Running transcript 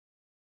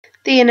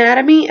The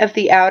anatomy of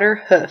the outer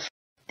hoof.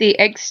 The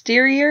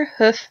exterior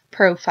hoof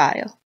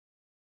profile.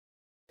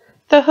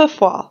 The hoof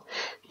wall.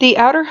 The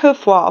outer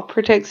hoof wall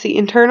protects the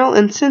internal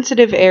and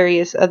sensitive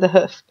areas of the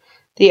hoof.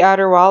 The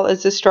outer wall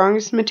is the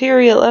strongest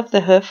material of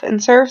the hoof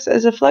and serves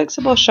as a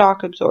flexible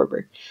shock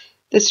absorber.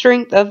 The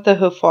strength of the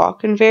hoof wall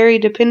can vary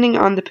depending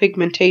on the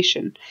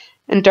pigmentation,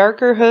 and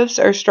darker hoofs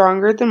are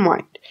stronger than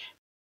white.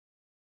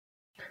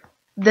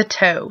 The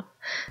toe.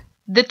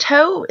 The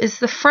toe is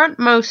the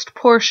frontmost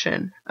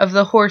portion of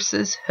the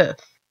horse's hoof.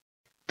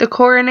 The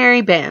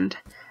coronary band.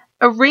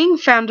 A ring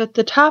found at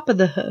the top of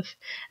the hoof,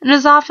 and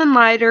is often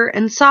lighter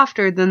and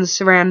softer than the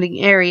surrounding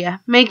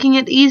area, making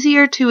it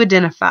easier to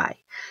identify.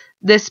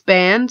 This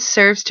band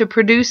serves to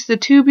produce the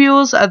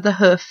tubules of the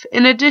hoof,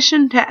 in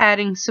addition to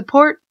adding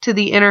support to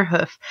the inner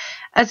hoof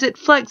as it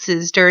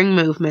flexes during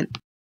movement.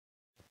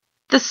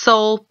 The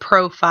sole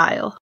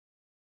profile.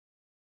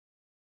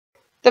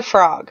 The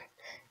frog.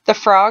 The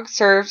frog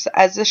serves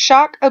as a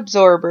shock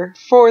absorber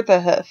for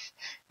the hoof,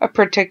 a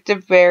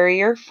protective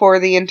barrier for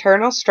the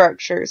internal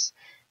structures,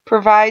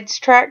 provides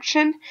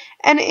traction,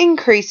 and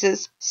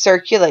increases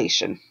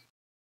circulation.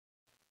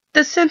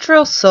 The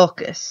central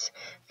sulcus.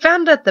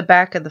 Found at the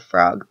back of the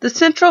frog, the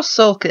central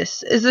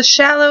sulcus is a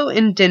shallow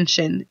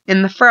indention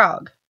in the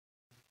frog.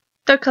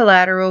 The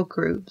collateral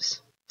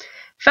grooves.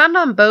 Found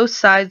on both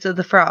sides of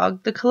the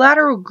frog, the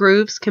collateral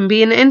grooves can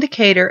be an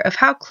indicator of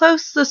how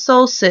close the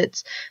sole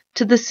sits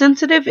to the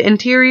sensitive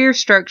interior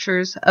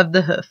structures of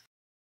the hoof.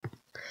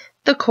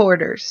 The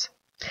quarters.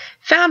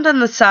 Found on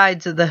the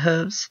sides of the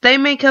hooves, they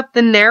make up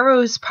the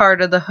narrowest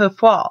part of the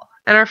hoof wall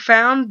and are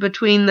found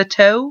between the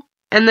toe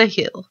and the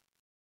heel.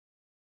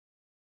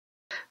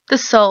 The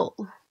sole.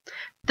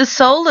 The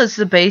sole is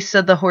the base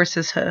of the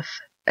horse's hoof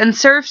and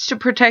serves to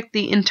protect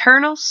the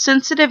internal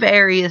sensitive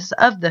areas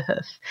of the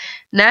hoof,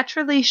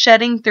 naturally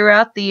shedding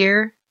throughout the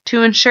year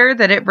to ensure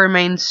that it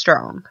remains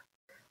strong.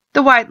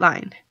 The white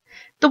line.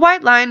 The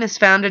white line is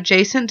found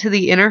adjacent to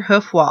the inner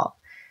hoof wall,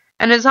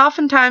 and is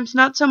oftentimes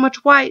not so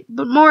much white,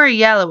 but more a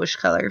yellowish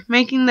color,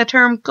 making the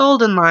term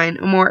golden line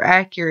a more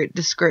accurate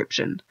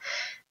description.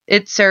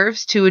 It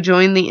serves to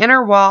adjoin the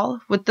inner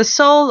wall with the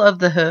sole of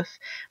the hoof,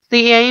 with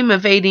the aim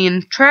of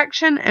aiding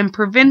traction and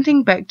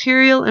preventing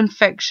bacterial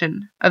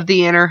infection of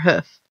the inner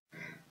hoof.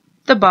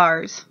 The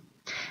bars.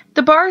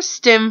 The bars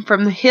stem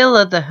from the heel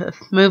of the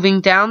hoof,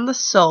 moving down the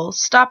sole,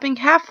 stopping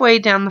halfway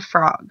down the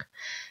frog.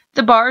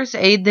 The bars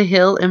aid the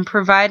heel in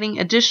providing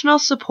additional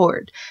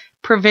support,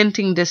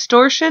 preventing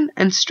distortion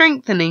and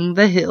strengthening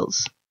the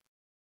heels.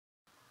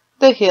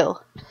 The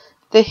heel.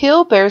 The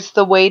heel bears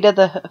the weight of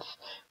the hoof,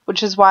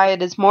 which is why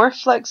it is more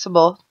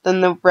flexible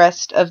than the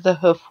rest of the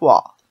hoof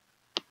wall.